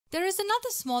There is another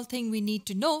small thing we need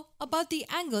to know about the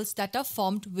angles that are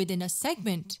formed within a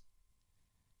segment.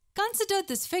 Consider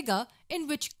this figure in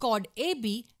which chord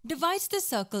AB divides the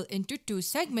circle into two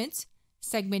segments,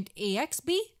 segment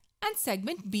AXB and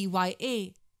segment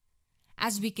BYA.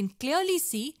 As we can clearly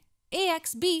see,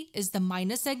 AXB is the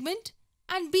minor segment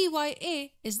and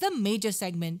BYA is the major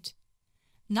segment.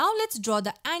 Now let's draw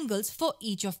the angles for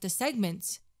each of the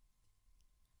segments.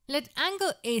 Let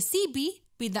angle ACB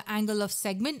be the angle of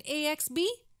segment AXB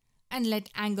and let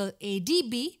angle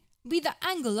ADB be the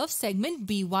angle of segment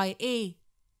BYA.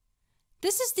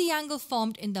 This is the angle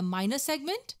formed in the minor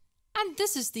segment and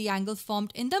this is the angle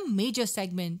formed in the major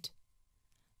segment.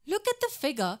 Look at the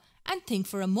figure and think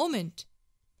for a moment.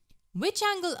 Which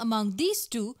angle among these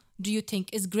two do you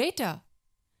think is greater?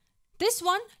 This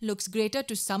one looks greater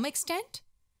to some extent.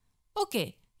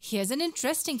 Okay, here's an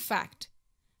interesting fact.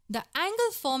 The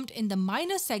angle formed in the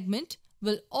minor segment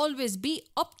will always be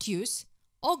obtuse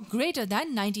or greater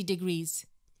than 90 degrees.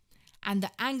 And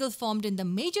the angle formed in the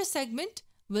major segment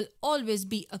will always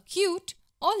be acute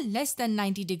or less than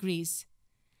 90 degrees.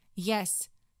 Yes,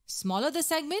 smaller the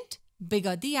segment,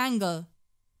 bigger the angle.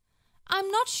 I'm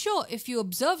not sure if you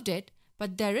observed it,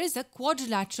 but there is a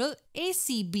quadrilateral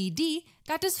ACBD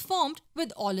that is formed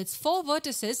with all its four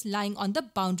vertices lying on the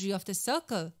boundary of the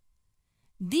circle.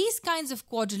 These kinds of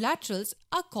quadrilaterals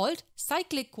are called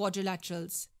cyclic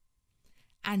quadrilaterals.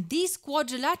 And these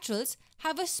quadrilaterals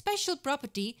have a special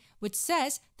property which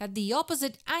says that the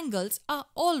opposite angles are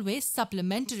always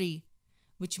supplementary,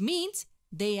 which means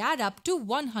they add up to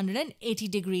 180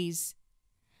 degrees.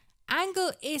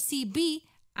 Angle ACB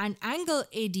and angle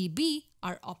ADB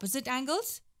are opposite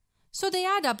angles, so they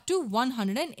add up to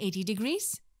 180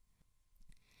 degrees.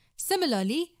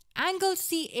 Similarly, angle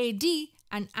CAD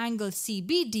and angle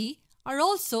CBD are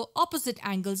also opposite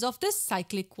angles of this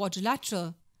cyclic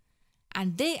quadrilateral,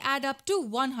 and they add up to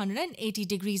 180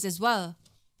 degrees as well.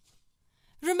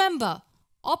 Remember,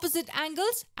 opposite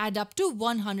angles add up to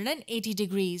 180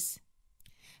 degrees.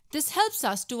 This helps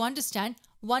us to understand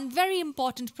one very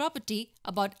important property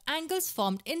about angles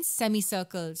formed in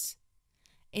semicircles.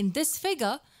 In this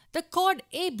figure, the chord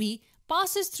AB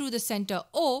passes through the center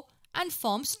O and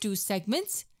forms two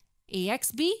segments,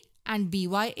 AXB and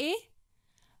BYA.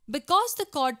 Because the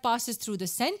chord passes through the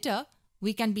center,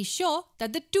 we can be sure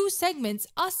that the two segments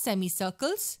are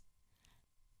semicircles.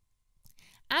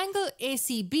 Angle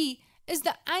ACB is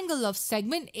the angle of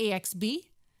segment AXB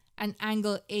and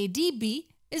angle ADB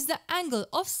is the angle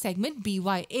of segment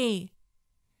BYA.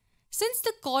 Since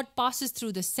the chord passes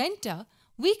through the center,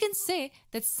 we can say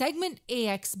that segment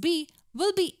AXB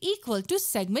will be equal to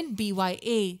segment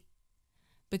BYA.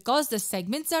 Because the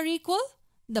segments are equal,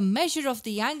 the measure of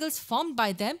the angles formed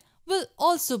by them will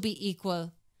also be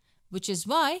equal, which is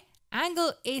why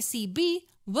angle ACB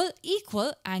will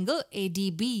equal angle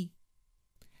ADB.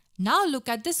 Now look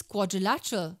at this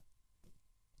quadrilateral.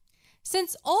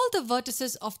 Since all the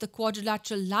vertices of the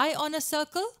quadrilateral lie on a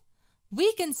circle,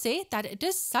 we can say that it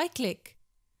is cyclic.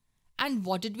 And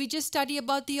what did we just study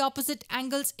about the opposite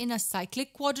angles in a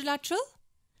cyclic quadrilateral?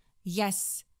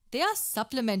 Yes, they are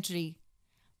supplementary.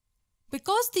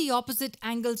 Because the opposite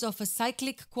angles of a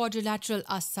cyclic quadrilateral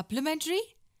are supplementary,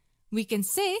 we can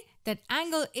say that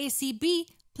angle ACB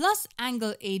plus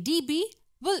angle ADB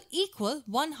will equal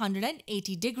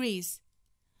 180 degrees.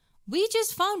 We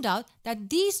just found out that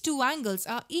these two angles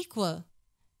are equal.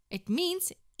 It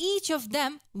means each of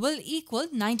them will equal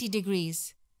 90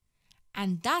 degrees.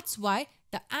 And that's why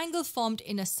the angle formed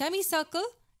in a semicircle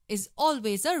is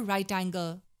always a right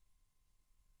angle.